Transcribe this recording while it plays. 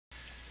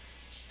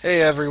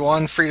Hey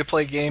everyone, Free to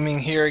Play Gaming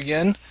here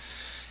again.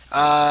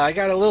 I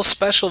got a little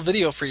special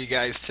video for you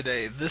guys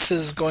today. This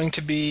is going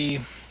to be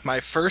my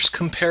first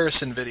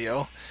comparison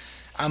video.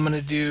 I'm going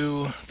to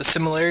do the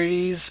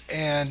similarities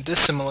and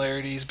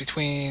dissimilarities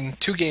between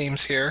two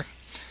games here,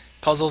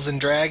 Puzzles and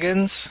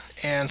Dragons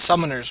and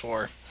Summoner's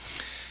War.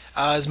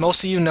 As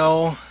most of you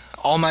know,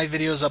 all my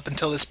videos up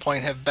until this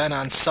point have been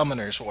on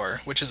Summoner's War,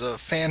 which is a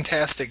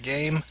fantastic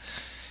game.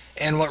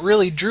 And what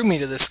really drew me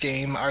to this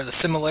game are the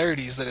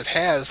similarities that it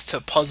has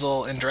to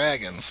Puzzle and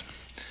Dragons.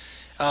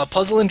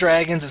 Puzzle and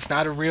Dragons is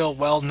not a real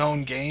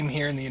well-known game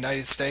here in the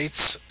United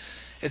States.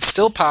 It's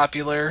still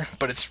popular,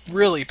 but it's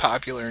really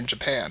popular in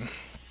Japan.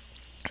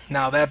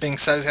 Now that being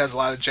said, it has a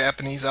lot of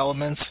Japanese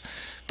elements,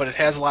 but it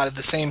has a lot of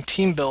the same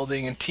team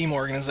building and team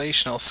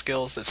organizational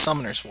skills that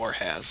Summoner's War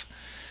has.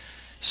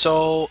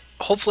 So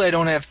hopefully I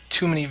don't have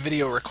too many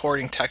video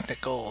recording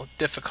technical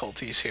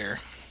difficulties here,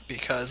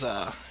 because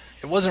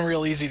it wasn't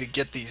real easy to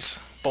get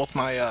both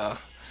my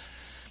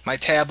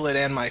tablet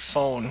and my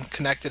phone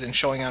connected and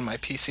showing on my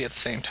PC at the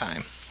same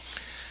time.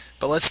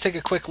 But let's take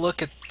a quick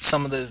look at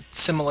some of the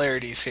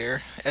similarities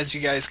here. As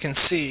you guys can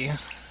see,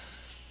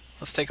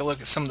 let's take a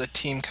look at some of the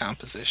team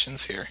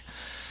compositions here.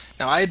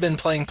 Now, I had been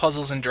playing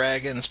Puzzles and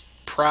Dragons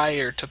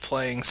prior to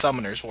playing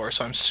Summoner's War,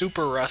 so I'm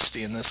super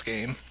rusty in this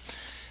game.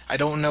 I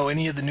don't know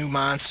any of the new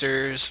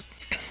monsters.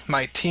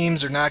 My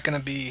teams are not going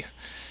to be,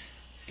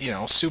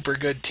 super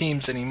good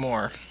teams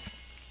anymore.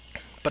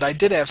 But I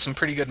did have some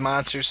pretty good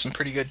monsters, some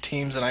pretty good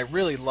teams, and I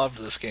really loved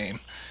this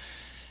game.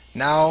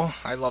 Now,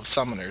 I love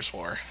Summoner's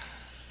War.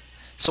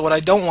 So what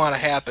I don't want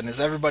to happen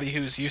is everybody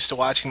who's used to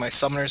watching my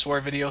Summoner's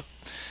War video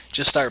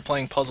just start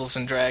playing Puzzles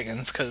and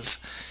Dragons, because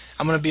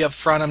I'm going to be up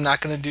front. I'm not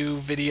going to do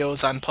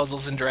videos on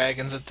Puzzles and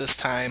Dragons at this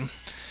time.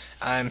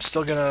 I'm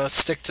still going to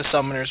stick to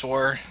Summoner's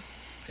War.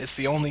 It's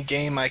the only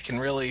game I can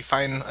really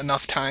find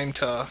enough time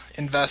to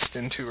invest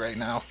into right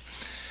now.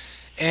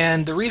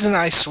 And the reason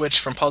I switched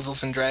from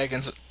Puzzles and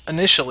Dragons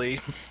initially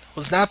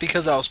was not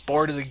because I was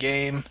bored of the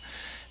game.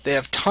 They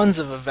have tons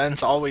of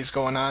events always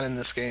going on in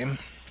this game.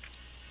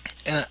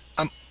 And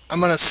I'm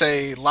going to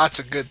say lots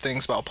of good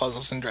things about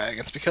Puzzles and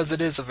Dragons because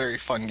it is a very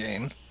fun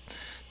game.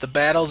 The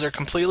battles are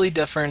completely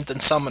different than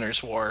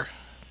Summoner's War,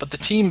 but the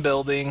team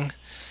building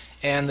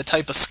and the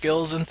type of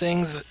skills and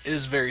things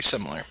is very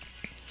similar.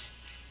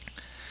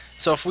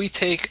 So if we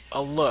take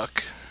a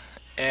look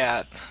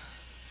at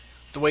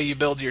the way you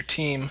build your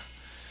team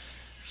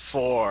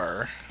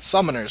for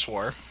Summoner's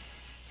War,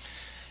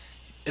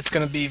 it's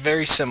going to be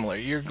very similar.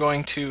 You're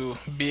going to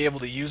be able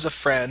to use a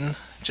friend,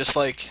 just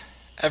like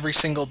every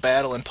single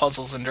battle in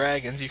Puzzles and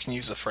Dragons you can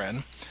use a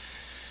friend.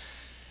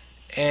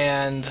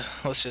 And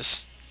let's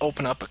just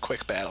open up a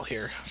quick battle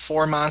here.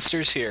 4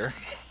 monsters here.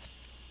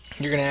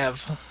 You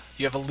have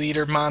a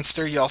leader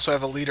monster. You also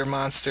have a leader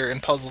monster in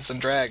Puzzles and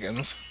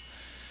Dragons.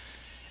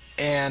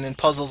 And in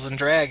Puzzles and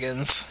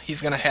Dragons,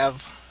 he's going to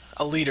have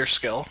a leader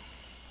skill.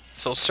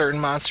 So certain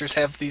monsters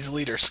have these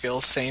leader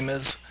skills, same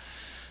as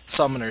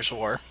Summoner's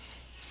War.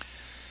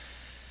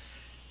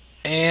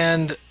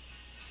 And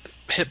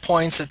hit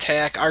points,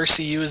 attack,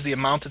 RCU is the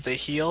amount that they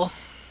heal.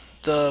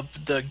 The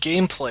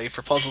gameplay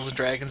for Puzzles and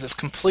Dragons is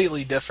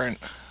completely different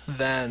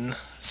than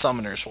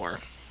Summoner's War.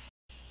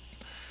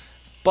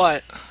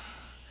 But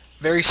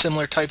very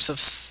similar types of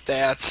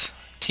stats,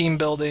 team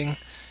building.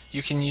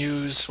 You can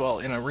use, well,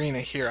 in Arena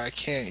here I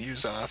can't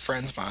use a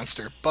Friends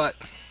monster, but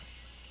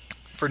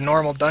for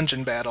normal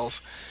dungeon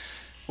battles,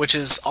 which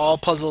is all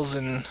Puzzles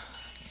and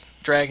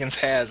Dragons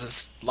has,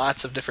 is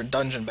lots of different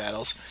dungeon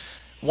battles.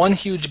 One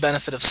huge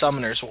benefit of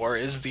Summoner's War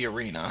is the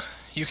arena.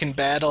 You can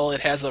battle,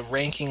 it has a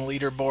ranking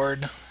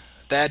leaderboard.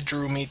 That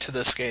drew me to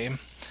this game.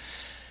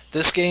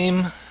 This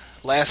game,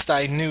 last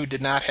I knew,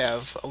 did not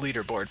have a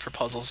leaderboard for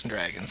Puzzles and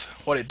Dragons.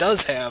 What it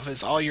does have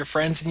is all your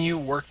friends and you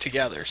work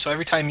together. So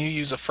every time you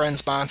use a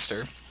friend's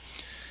monster,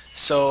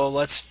 so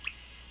let's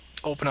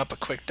open up a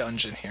quick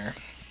dungeon here.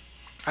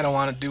 I don't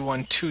want to do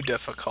one too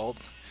difficult,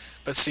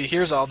 but see,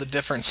 here's all the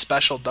different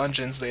special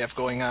dungeons they have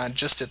going on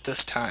just at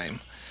this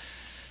time.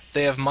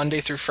 They have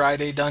Monday through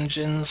Friday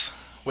dungeons,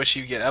 which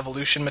you get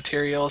evolution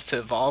materials to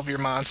evolve your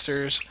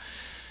monsters.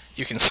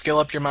 You can skill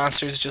up your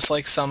monsters just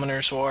like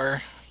Summoner's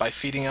War by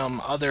feeding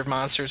them other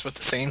monsters with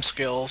the same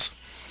skills.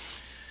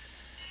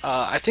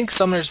 I think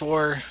Summoner's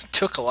War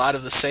took a lot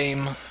of the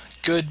same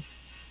good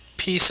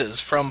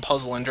pieces from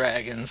Puzzle and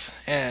Dragons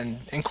and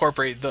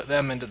incorporated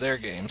them into their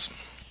games.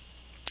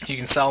 You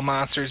can sell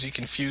monsters, you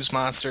can fuse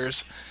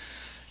monsters.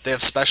 They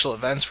have special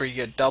events where you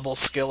get double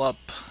skill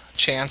up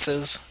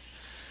chances.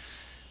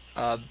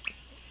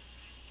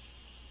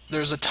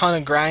 There's a ton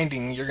of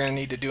grinding you're going to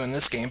need to do in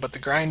this game, but the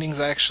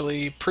grinding's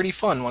actually pretty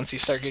fun once you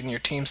start getting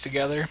your teams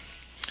together.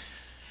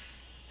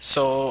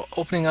 So,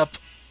 opening up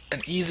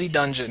an easy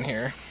dungeon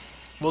here,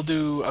 we'll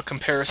do a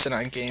comparison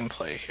on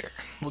gameplay here.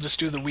 We'll just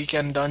do the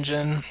weekend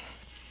dungeon,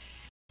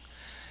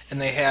 and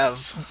they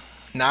have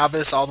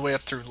novice all the way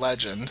up through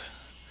legend.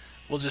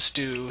 We'll just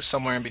do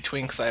somewhere in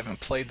between because I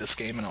haven't played this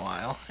game in a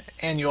while.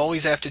 And you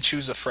always have to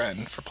choose a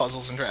friend for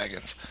Puzzles and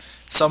Dragons.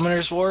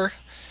 Summoner's War,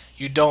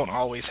 you don't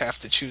always have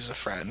to choose a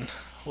friend.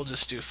 we'll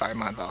just do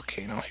 5-mod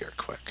volcano here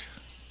quick.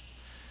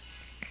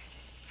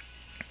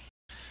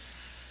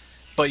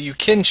 But you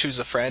can choose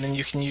a friend, and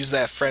you can use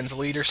that friend's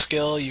leader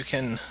skill. You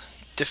can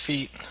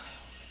defeat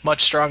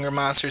much stronger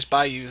monsters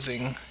by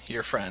using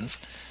your friends.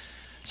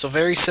 So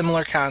very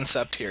similar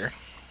concept here,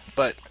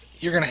 but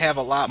you're going to have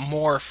a lot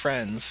more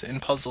friends in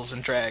Puzzles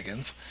and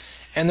Dragons.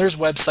 And there's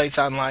websites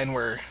online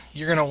where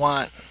you're going to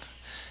want,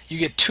 you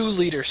get 2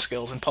 leader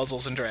skills in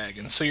Puzzles and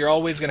Dragons. So you're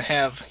always going to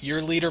have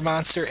your leader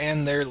monster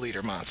and their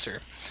leader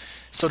monster.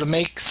 So to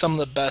make some of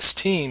the best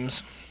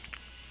teams,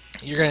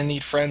 you're going to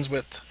need friends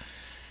with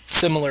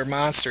similar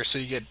monsters, so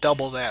you get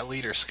double that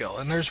leader skill.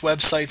 And there's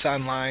websites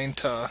online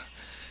to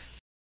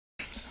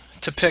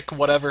pick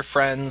whatever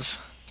friends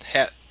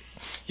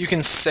you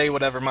can say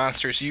whatever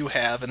monsters you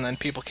have, and then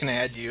people can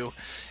add you,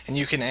 and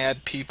you can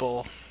add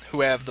people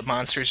who have the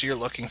monsters you're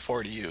looking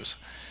for to use.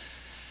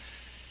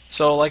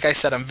 So like I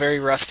said, I'm very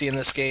rusty in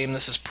this game.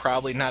 This is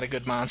probably not a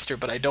good monster,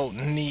 but I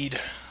don't need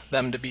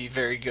them to be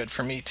very good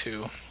for me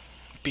to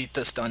beat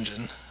this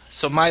dungeon.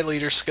 So my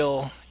leader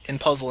skill in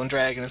Puzzle and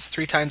Dragon is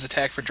 3 times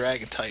attack for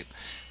dragon type.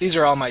 These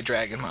are all my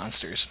dragon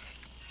monsters.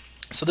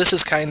 So this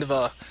is kind of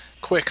a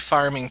quick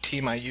farming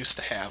team I used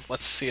to have.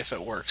 Let's see if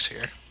it works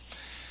here.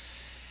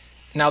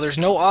 Now there's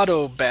no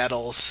auto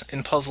battles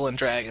in Puzzle and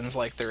Dragons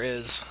like there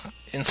is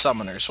in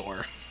Summoner's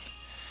War.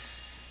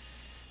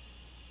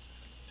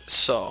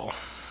 So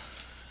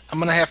I'm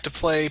going to have to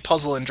play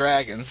Puzzle and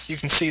Dragons. You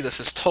can see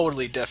this is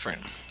totally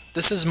different.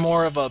 This is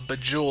more of a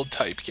Bejeweled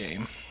type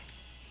game.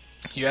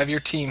 You have your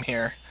team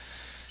here.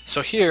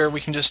 So here we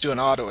can just do an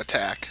auto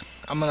attack.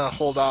 I'm going to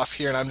hold off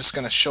here, and I'm just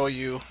going to show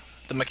you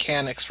the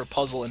mechanics for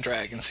Puzzle and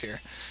Dragons here.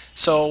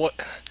 So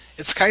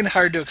it's kind of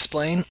hard to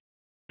explain,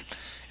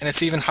 and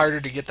it's even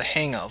harder to get the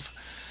hang of.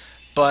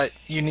 But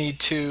you need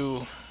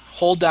to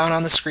hold down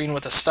on the screen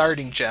with a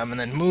starting gem and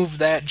then move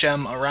that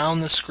gem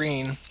around the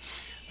screen,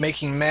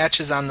 making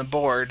matches on the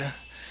board.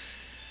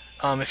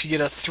 If you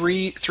get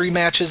three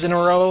matches in a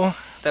row,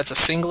 that's a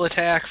single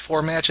attack.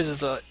 4 matches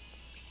is a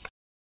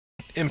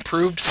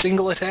improved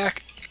single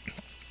attack.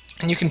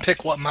 And you can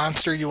pick what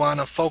monster you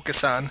want to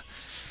focus on.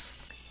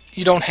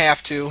 You don't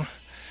have to,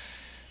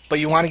 but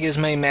you want to get as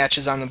many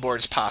matches on the board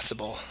as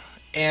possible.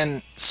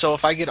 And so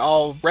if I get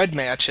all red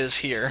matches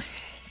here,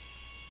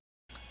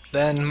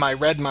 then my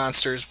red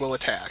monsters will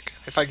attack.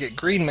 If I get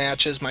green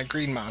matches, my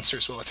green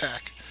monsters will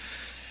attack.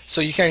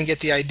 So you kind of get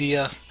the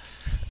idea.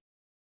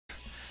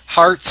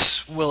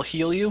 Hearts will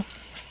heal you.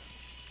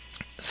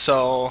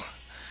 So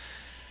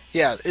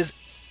yeah,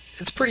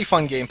 it's pretty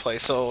fun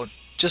gameplay. So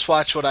just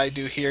watch what I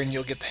do here and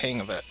you'll get the hang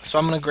of it. So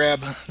I'm going to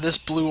grab this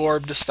blue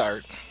orb to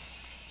start.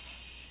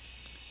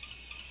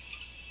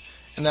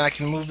 And then I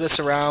can move this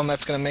around.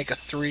 That's going to make a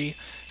 3.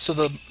 So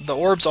the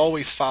orbs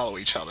always follow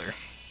each other.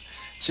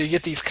 So you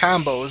get these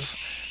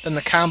combos, then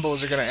the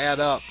combos are going to add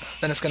up.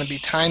 Then it's going to be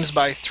times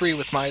by 3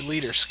 with my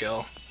leader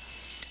skill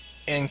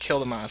and kill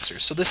the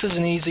monsters. So this is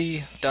an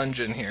easy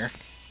dungeon here.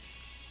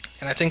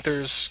 And I think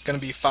there's going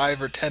to be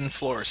 5 or 10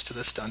 floors to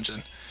this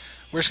dungeon.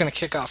 We're just going to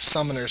kick off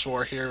Summoner's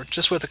War here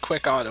just with a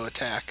quick auto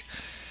attack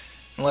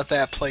and let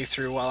that play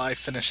through while I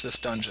finish this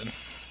dungeon.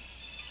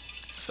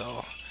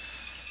 So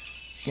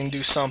you can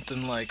do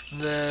something like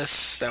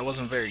this. That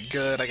wasn't very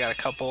good. I got a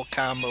couple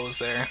combos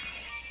there.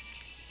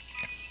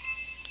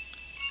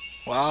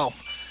 Wow.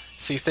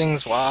 See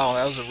things, wow,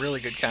 that was a really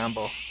good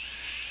combo.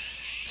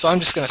 So I'm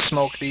just going to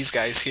smoke these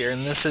guys here,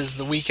 and this is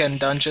the weekend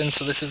dungeon,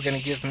 so this is going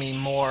to give me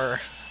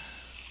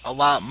a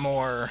lot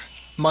more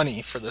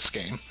money for this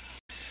game.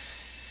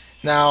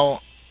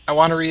 Now, I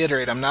want to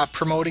reiterate, I'm not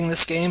promoting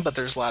this game, but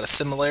there's a lot of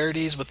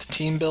similarities with the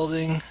team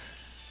building,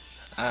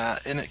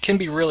 and it can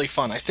be really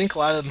fun. I think a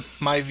lot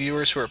of my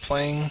viewers who are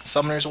playing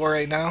Summoner's War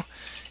right now,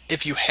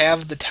 if you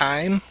have the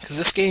time, because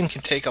this game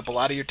can take up a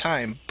lot of your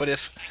time, but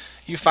if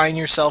you find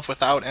yourself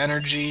without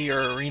energy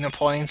or arena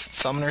points in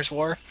Summoner's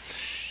War,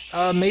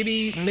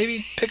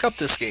 maybe pick up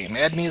this game.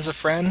 Add me as a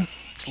friend.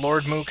 It's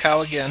Lord Moo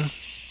Cow again,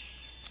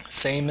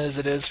 same as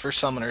it is for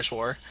Summoner's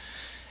War.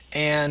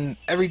 And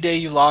every day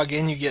you log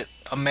in, you get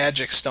a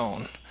magic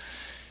stone.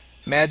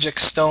 Magic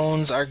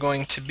stones are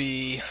going to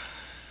be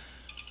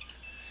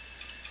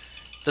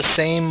the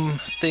same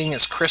thing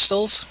as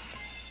crystals,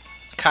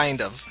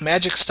 kind of.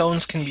 Magic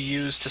stones can be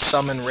used to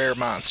summon rare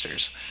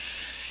monsters.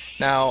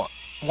 Now,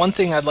 one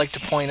thing I'd like to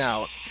point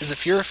out is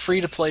if you're a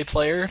free-to-play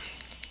player,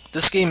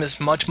 this game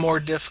is much more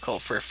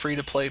difficult for a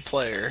free-to-play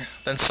player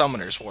than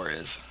Summoner's War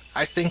is.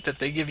 I think that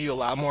they give you a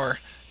lot more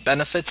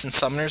benefits in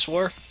Summoner's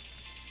War.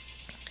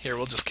 Here,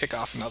 we'll just kick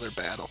off another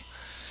battle.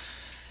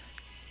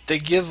 They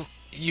give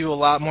you a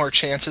lot more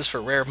chances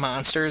for rare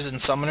monsters in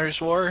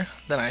Summoner's War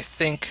than I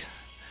think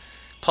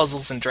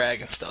Puzzles and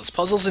Dragons does.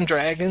 Puzzles and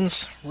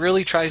Dragons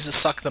really tries to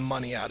suck the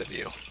money out of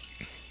you.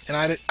 And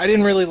I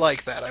didn't really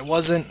like that. I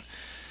wasn't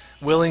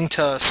willing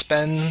to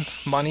spend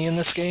money in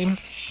this game,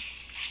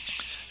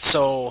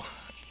 so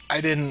I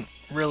didn't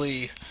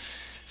really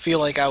feel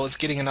like I was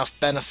getting enough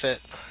benefit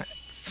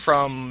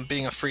from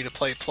being a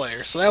free-to-play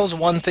player. So that was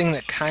one thing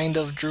that kind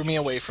of drew me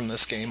away from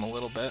this game a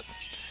little bit.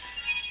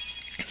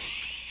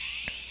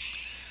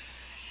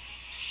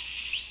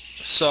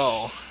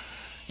 So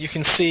you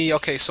can see,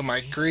 okay, so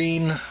my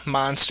green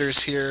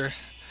monsters here,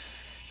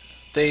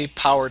 they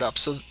powered up.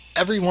 So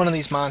every one of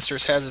these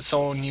monsters has its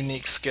own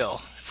unique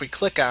skill. If we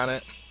click on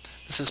it,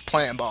 this is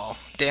Plant Ball.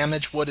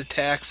 Damage, would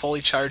attack,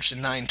 fully charged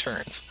in 9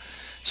 turns.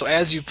 So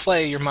as you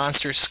play, your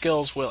monster's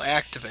skills will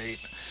activate,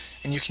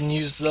 and you can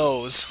use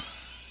those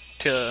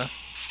to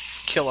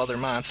kill other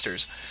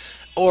monsters.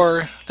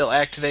 Or they'll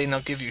activate and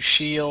they'll give you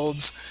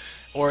shields,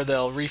 or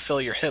they'll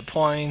refill your hit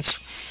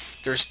points.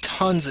 There's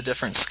tons of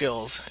different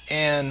skills,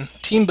 and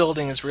team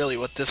building is really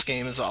what this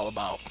game is all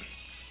about.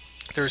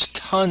 There's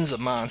tons of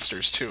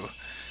monsters too.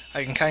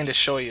 I can kind of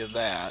show you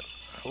that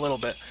a little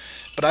bit,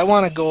 but I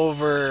want to go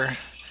over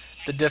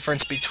the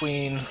difference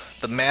between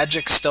the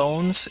magic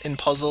stones in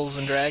Puzzles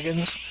and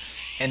Dragons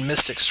and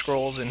Mystic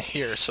Scrolls in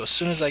here. So as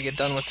soon as I get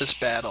done with this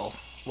battle,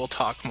 we'll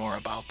talk more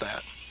about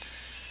that.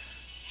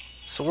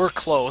 So we're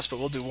close, but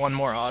we'll do one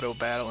more auto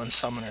battle in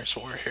Summoner's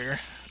War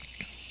here.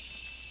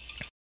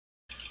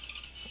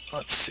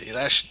 Let's see,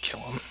 that should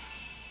kill him.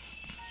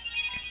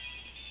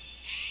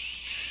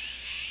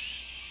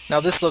 Now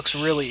this looks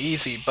really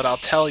easy, but I'll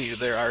tell you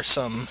there are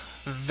some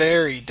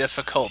very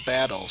difficult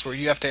battles where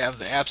you have to have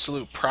the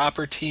absolute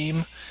proper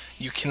team.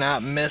 You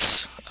cannot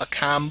miss a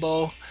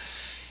combo,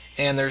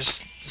 and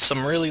there's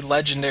some really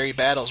legendary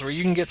battles where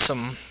you can get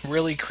some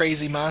really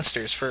crazy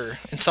monsters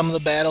and some of the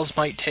battles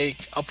might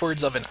take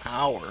upwards of an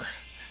hour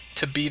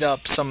to beat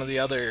up some of the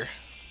other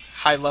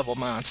high level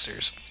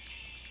monsters.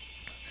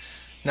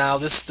 Now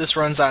this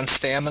runs on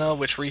stamina,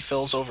 which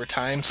refills over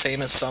time,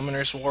 same as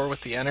Summoner's War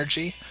with the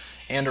energy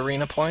and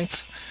arena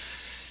points.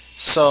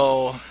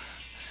 So,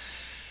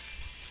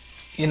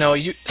 you know,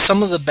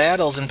 some of the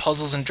battles in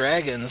Puzzles and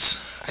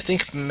Dragons, I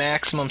think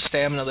maximum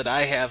stamina that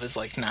I have is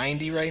like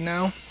 90 right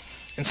now,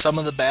 and some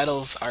of the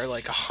battles are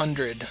like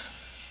 100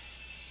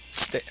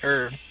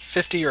 or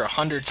 50 or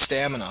 100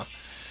 stamina.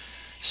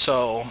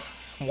 So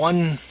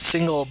one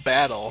single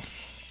battle,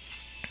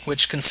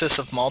 which consists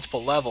of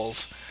multiple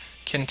levels,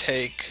 can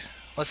take,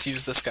 let's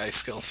use this guy's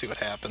skill and see what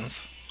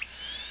happens,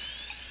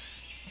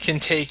 can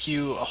take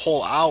you a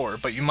whole hour,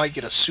 but you might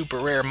get a super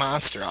rare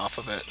monster off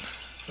of it.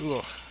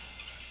 Ooh.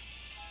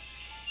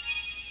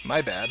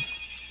 My bad.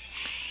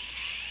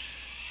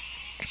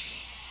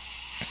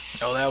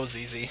 Oh, that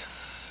was easy.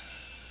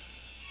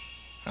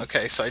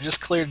 Okay, so I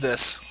just cleared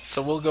this,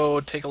 so we'll go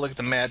take a look at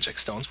the magic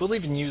stones. We'll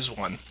even use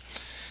one.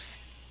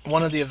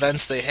 One of the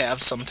events they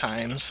have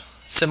sometimes,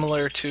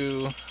 similar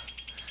to,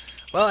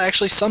 well,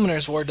 actually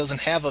Summoner's War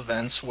doesn't have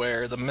events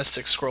where the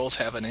Mystic Scrolls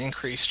have an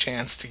increased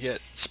chance to get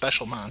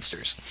special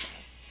monsters.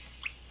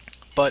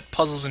 But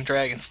Puzzles and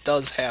Dragons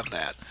does have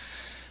that.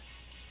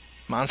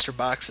 Monster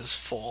box is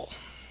full.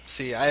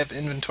 See, I have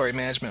inventory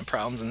management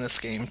problems in this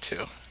game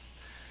too.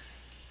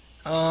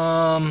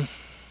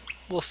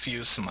 We'll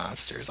fuse some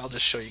monsters. I'll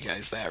just show you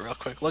guys that real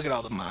quick. Look at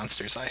all the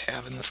monsters I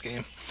have in this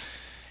game.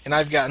 And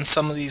I've gotten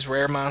some of these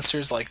rare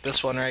monsters, like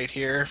this one right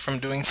here, from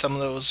doing some of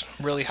those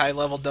really high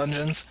level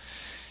dungeons.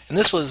 And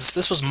this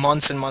was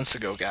months and months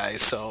ago,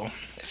 guys, so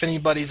if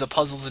anybody's a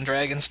Puzzles and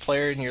Dragons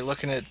player and you're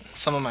looking at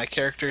some of my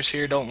characters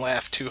here, don't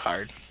laugh too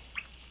hard.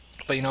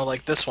 But you know,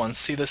 like this one,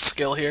 see this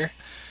skill here?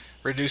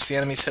 Reduce the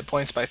enemy's hit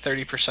points by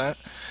 30%.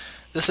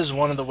 This is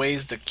one of the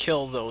ways to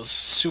kill those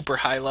super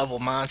high level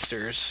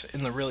monsters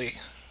in the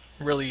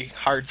really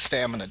hard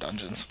stamina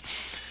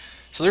dungeons.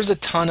 So there's a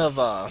ton of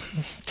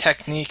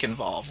technique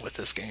involved with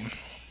this game.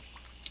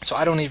 So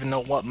I don't even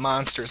know what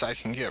monsters I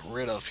can get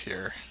rid of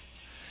here.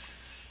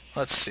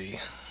 Let's see,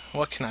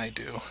 what can I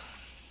do?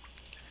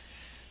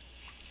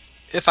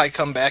 If I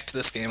come back to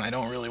this game, I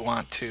don't really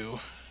want to.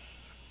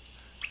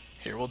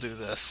 Here, we'll do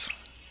this.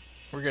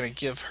 We're going to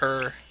give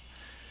her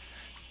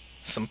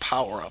some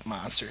power-up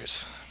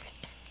monsters.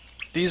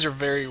 These are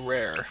very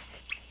rare,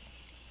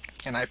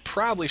 and I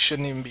probably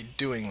shouldn't even be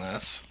doing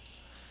this,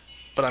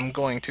 but I'm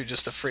going to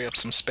just to free up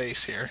some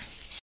space here.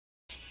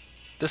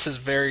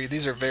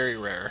 These are very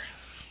rare.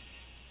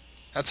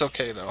 That's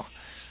okay though.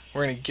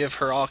 We're going to give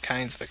her all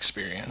kinds of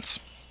experience.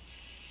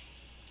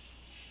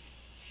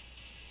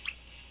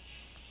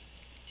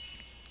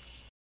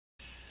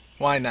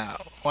 Why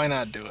not? Why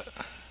not do it?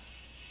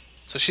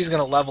 So she's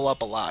going to level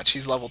up a lot.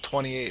 She's level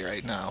 28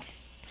 right now.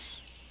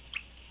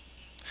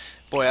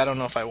 Boy, I don't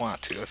know if I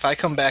want to. If I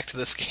come back to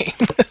this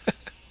game,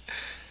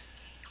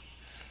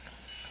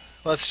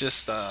 let's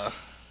just, I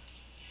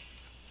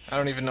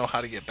don't even know how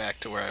to get back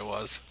to where I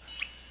was.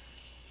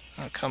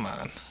 Oh, come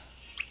on.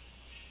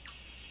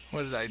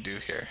 What did I do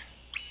here?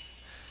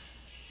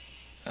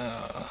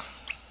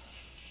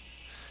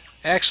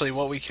 Actually,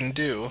 what we can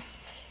do,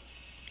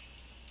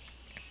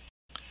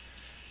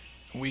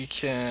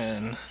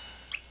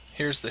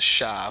 here's the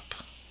shop.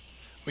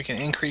 We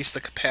can increase the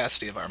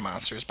capacity of our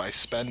monsters by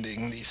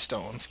spending these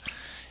stones.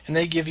 And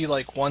they give you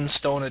like 1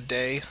 stone a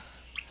day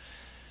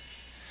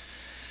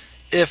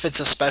if it's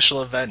a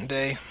special event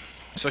day.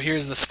 So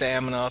here's the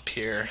stamina up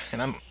here,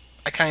 and I'm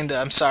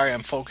sorry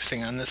I'm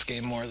focusing on this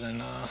game more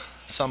than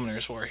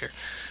Summoner's War here.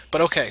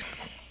 But okay.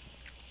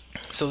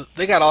 So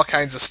they got all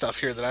kinds of stuff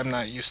here that I'm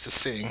not used to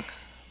seeing.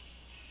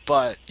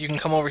 But you can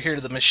come over here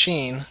to the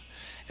machine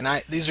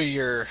And these are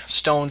your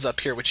stones up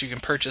here, which you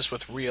can purchase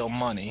with real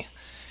money.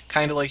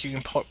 Kind of like you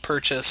can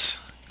purchase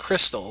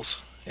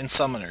crystals in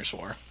Summoner's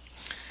War.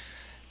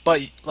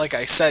 But like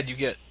I said, you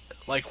get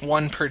like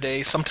one per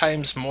day,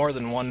 sometimes more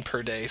than one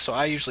per day. So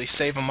I usually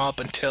save them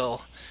up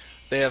until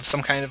they have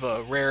some kind of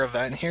a rare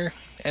event here.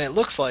 And it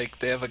looks like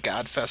they have a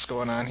Godfest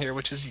going on here,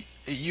 which is,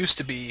 it used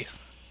to be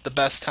the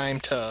best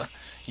time to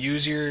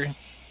use your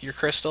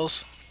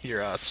crystals,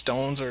 your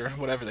stones or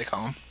whatever they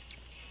call them.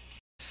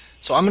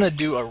 So I'm going to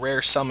do a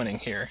rare summoning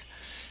here.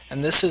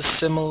 And this is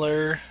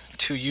similar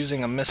to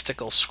using a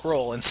mystical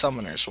scroll in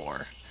Summoner's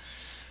War.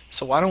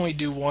 So why don't we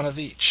do one of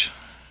each?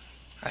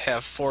 I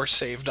have 4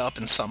 saved up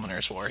in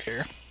Summoner's War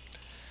here.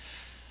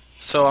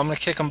 So I'm going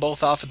to kick them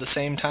both off at the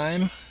same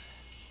time.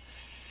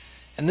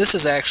 And this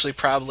is actually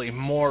probably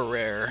more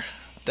rare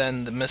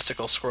than the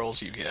mystical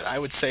scrolls you get. I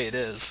would say it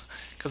is,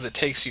 because it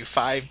takes you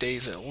 5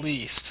 days at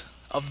least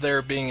of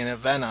there being an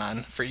event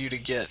on for you to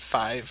get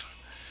 5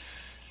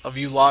 of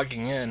you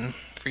logging in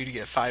for you to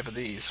get 5 of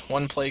these.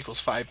 1 play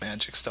equals 5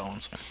 magic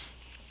stones.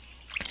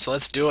 So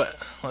let's do it.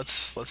 Let's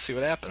see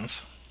what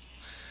happens.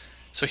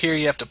 So here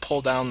you have to pull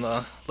down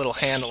the little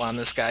handle on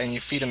this guy and you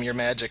feed him your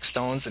magic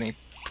stones and he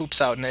poops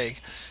out an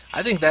egg.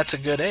 I think that's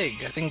a good egg.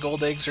 I think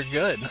gold eggs are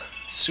good.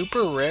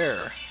 Super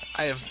rare.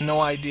 I have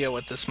no idea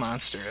what this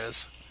monster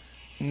is.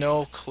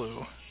 No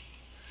clue.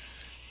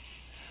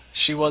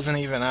 She wasn't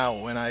even out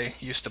when I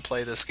used to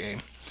play this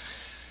game.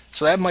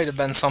 So that might have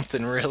been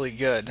something really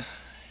good.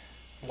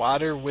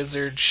 Water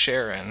Wizard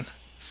Sharon,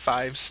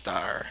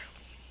 5-star.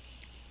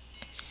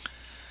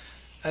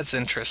 That's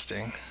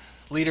interesting.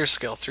 Leader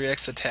skill,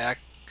 3x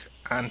attack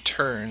on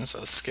turns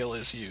a skill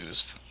is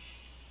used.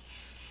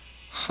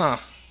 Huh.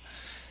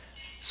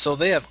 So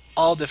they have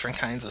all different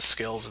kinds of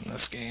skills in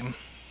this game.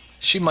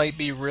 She might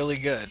be really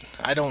good.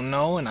 I don't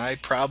know, and I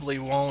probably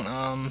won't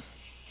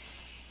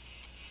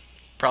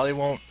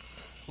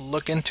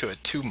look into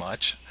it too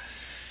much.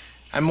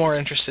 I'm more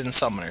interested in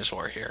Summoner's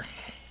War here.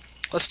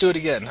 Let's do it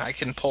again. I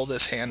can pull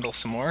this handle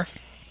some more.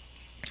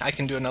 I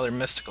can do another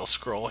mystical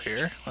scroll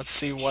here. Let's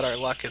see what our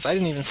luck is. I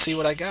didn't even see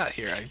what I got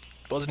here. I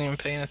wasn't even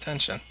paying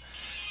attention.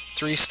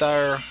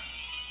 3-star,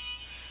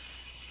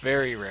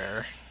 very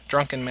rare.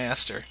 Drunken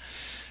Master.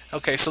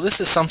 Okay, so this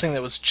is something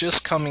that was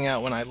just coming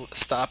out when I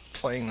stopped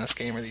playing this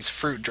game, are these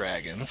fruit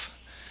dragons.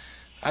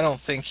 I don't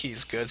think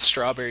he's good.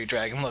 Strawberry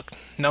Dragon. Look,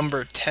 number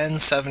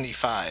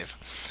 1075.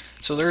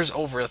 So there's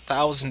over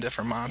 1,000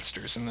 different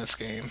monsters in this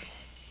game.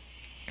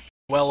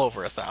 Well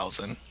over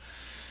 1,000.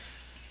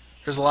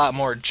 There's a lot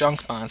more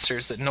junk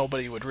monsters that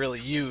nobody would really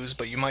use,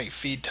 but you might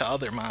feed to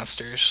other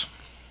monsters.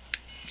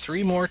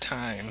 3 more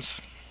times.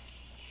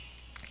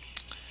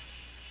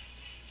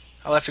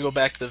 I'll have to go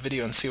back to the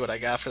video and see what I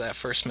got for that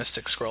first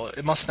Mystic Scroll.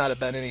 It must not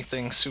have been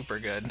anything super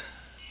good.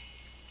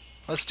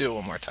 Let's do it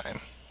one more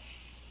time.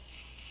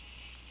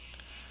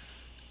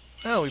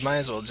 Well, we might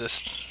as well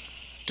just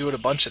do it a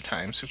bunch of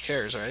times. Who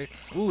cares, right?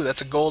 Ooh,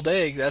 that's a gold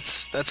egg.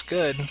 That's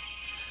good.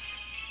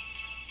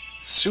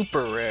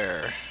 Super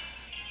rare.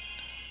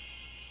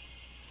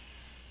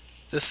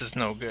 This is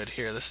no good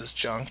here. This is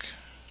junk.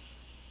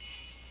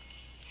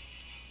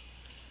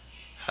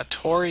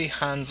 Hattori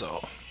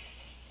Hanzo.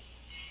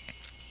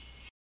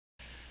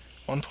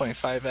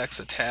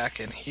 1.5x attack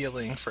and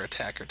healing for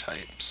attacker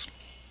types.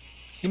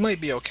 He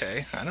might be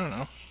okay. I don't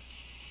know.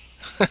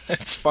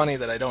 It's funny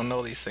that I don't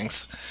know these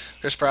things.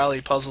 There's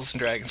probably Puzzles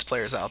and Dragons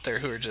players out there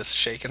who are just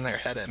shaking their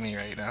head at me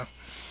right now.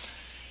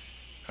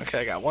 Okay,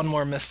 I got one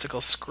more mystical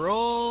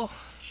scroll.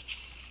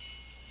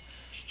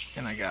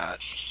 And I got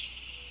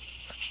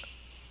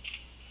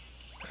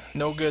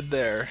no good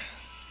there.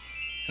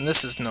 And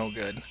this is no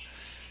good.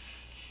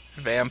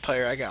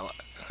 Vampire,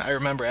 I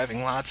remember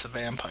having lots of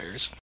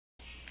vampires.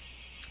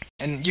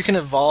 And you can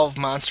evolve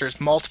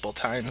monsters multiple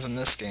times in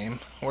this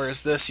game,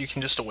 whereas this you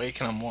can just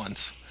awaken them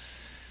once.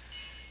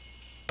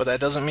 But that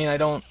doesn't mean I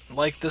don't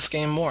like this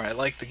game more. I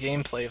like the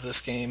gameplay of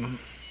this game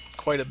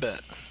quite a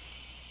bit.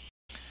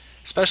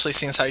 Especially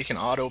seeing as how you can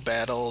auto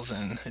battles,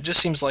 and it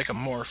just seems like a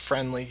more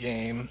friendly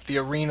game. The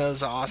arena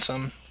is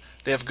awesome.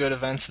 They have good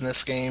events in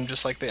this game,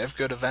 just like they have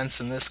good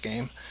events in this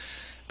game.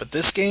 But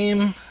this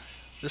game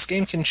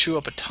can chew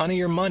up a ton of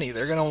your money.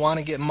 They're going to want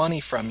to get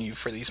money from you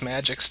for these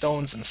magic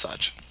stones and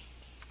such.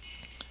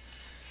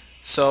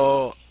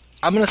 So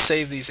I'm going to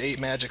save these 8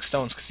 magic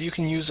stones because you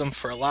can use them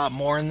for a lot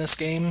more in this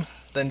game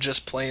than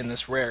just playing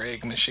this rare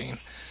egg machine.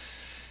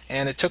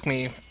 And it took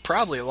me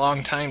probably a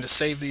long time to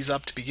save these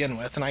up to begin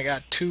with, and I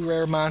got 2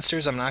 rare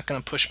monsters. I'm not going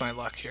to push my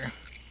luck here.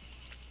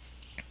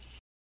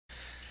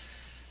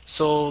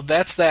 So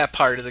that's that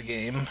part of the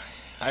game.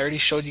 I already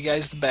showed you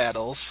guys the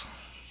battles.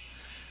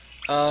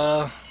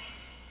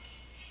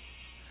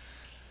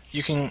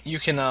 You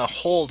can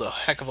hold a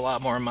heck of a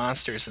lot more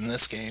monsters in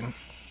this game.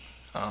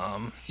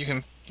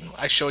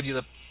 I showed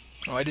you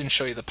I didn't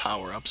show you the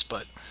power-ups,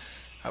 but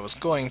I was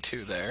going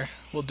to there.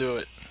 We'll do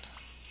it.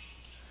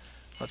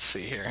 Let's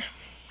see here.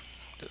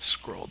 Just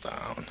scroll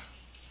down.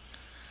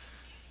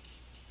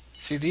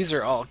 See, these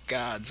are all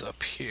gods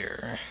up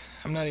here.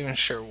 I'm not even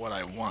sure what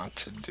I want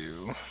to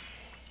do.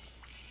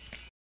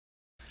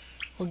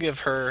 We'll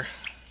give her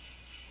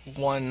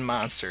one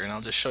monster, and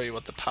I'll just show you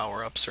what the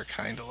power-ups are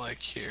kind of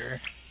like here.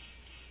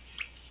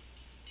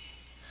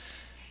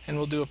 And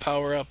we'll do a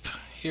power-up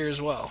here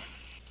as well.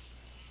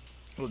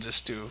 We'll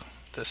just do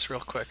this real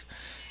quick.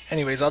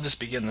 Anyways, I'll just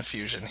begin the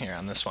fusion here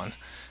on this one.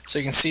 So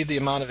you can see the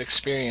amount of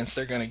experience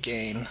they're going to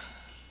gain.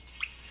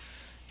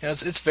 Yeah,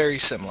 it's very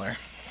similar.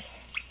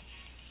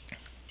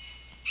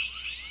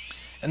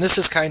 And this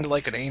is kind of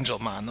like an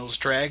Angelmon. Those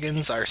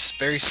dragons are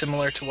very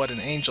similar to what an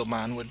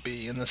Angelmon would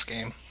be in this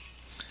game.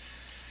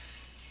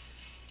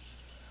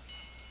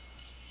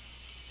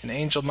 An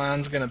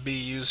Angelmon's going to be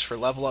used for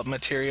level up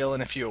material,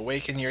 and if you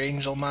awaken your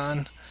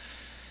Angelmon,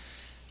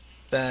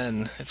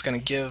 then it's going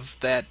to give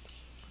that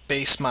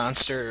base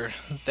monster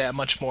that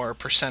much more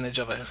percentage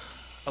of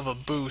a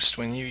boost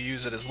when you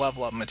use it as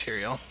level up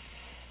material.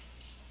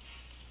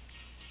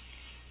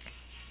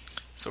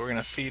 So we're going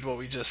to feed what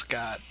we just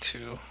got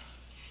to...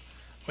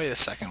 Wait a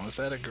second, was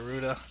that a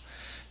Garuda?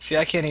 See,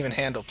 I can't even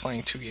handle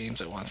playing 2 games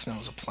at once, and it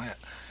was a plant.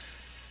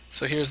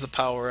 So here's the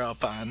power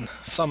up on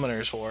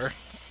Summoner's War.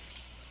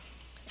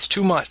 It's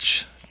too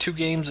much. 2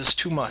 games is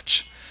too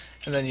much.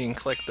 And then you can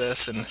click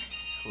this and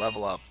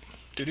level up.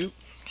 Doo-doo.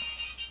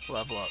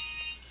 Level up.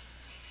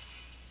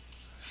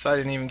 So I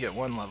didn't even get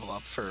 1 level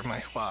up for my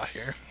Hua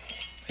here.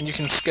 And you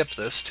can skip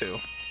this too.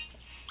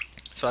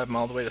 So I'm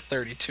all the way to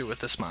 32 with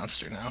this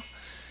monster now.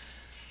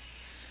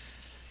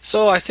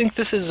 So I think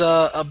this is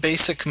a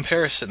basic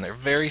comparison. They're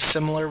very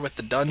similar with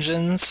the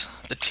dungeons.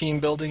 The team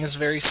building is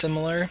very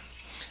similar.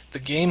 The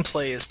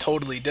gameplay is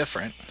totally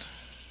different.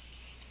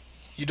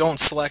 You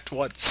don't select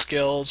what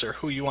skills or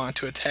who you want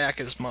to attack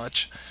as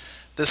much.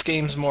 This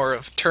game's more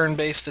of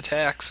turn-based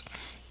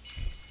attacks.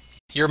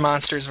 Your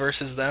monsters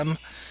versus them.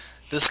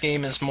 This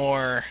game is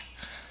more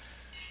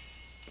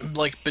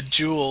like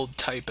Bejeweled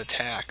type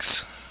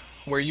attacks,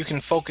 where you can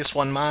focus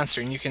one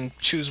monster and you can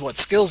choose what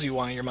skills you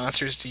want your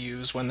monsters to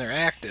use when they're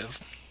active,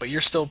 but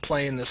you're still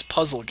playing this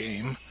puzzle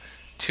game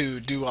to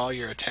do all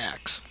your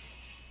attacks.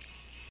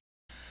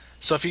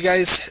 So if you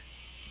guys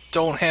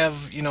don't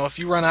have, if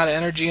you run out of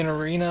energy in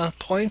arena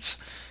points,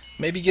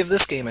 maybe give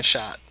this game a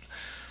shot.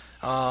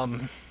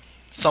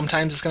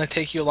 Sometimes it's going to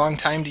take you a long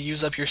time to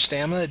use up your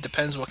stamina. It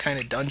depends what kind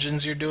of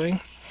dungeons you're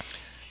doing.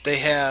 They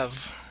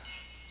have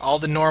all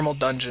the normal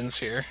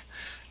dungeons here,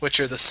 which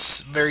are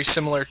very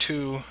similar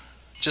to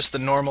just the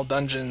normal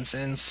dungeons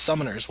in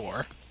Summoner's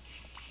War.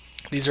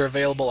 These are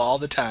available all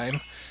the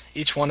time.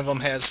 Each one of them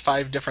has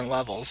 5 different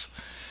levels.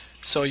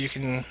 So you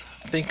can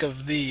think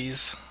of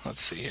these,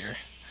 let's see here,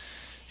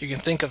 you can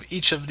think of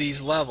each of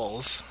these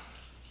levels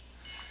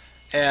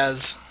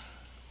as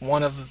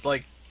one of,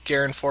 like,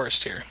 Garen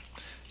Forest here.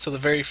 So the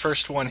very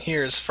first one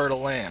here is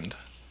Fertile Land,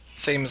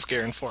 same as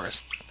Garen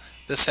Forest.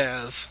 This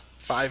has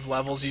 5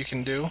 levels you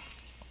can do,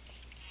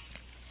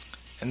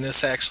 and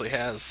this actually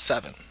has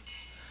 7.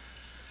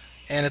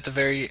 And at the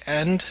very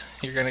end,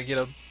 you're going to get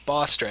a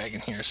boss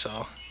dragon here,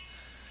 so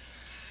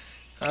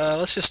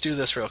let's just do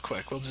this real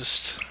quick. We'll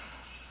just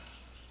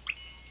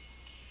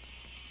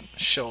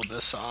show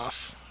this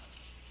off.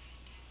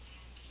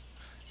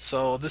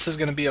 So this is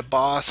going to be a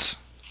boss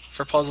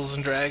for Puzzles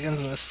and Dragons,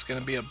 and this is going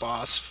to be a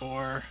boss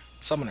for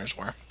Summoner's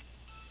War.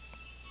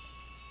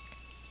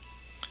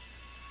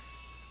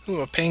 Ooh,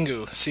 a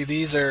Pengu. See,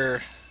 these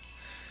are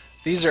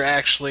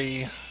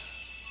actually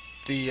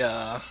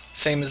the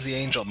same as the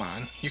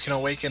Angelmon. You can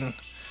awaken...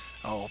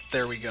 Oh,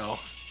 there we go.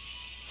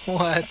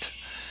 What?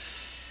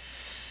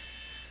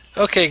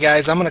 Okay,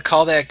 guys, I'm going to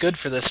call that good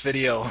for this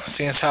video,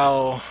 seeing as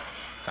how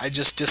I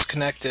just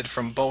disconnected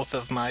from both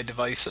of my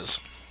devices.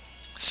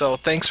 So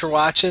thanks for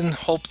watching.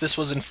 Hope this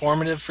was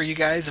informative for you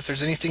guys. If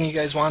there's anything you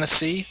guys want to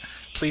see,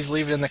 please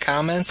leave it in the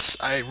comments.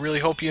 I really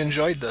hope you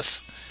enjoyed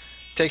this.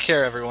 Take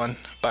care, everyone.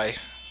 Bye.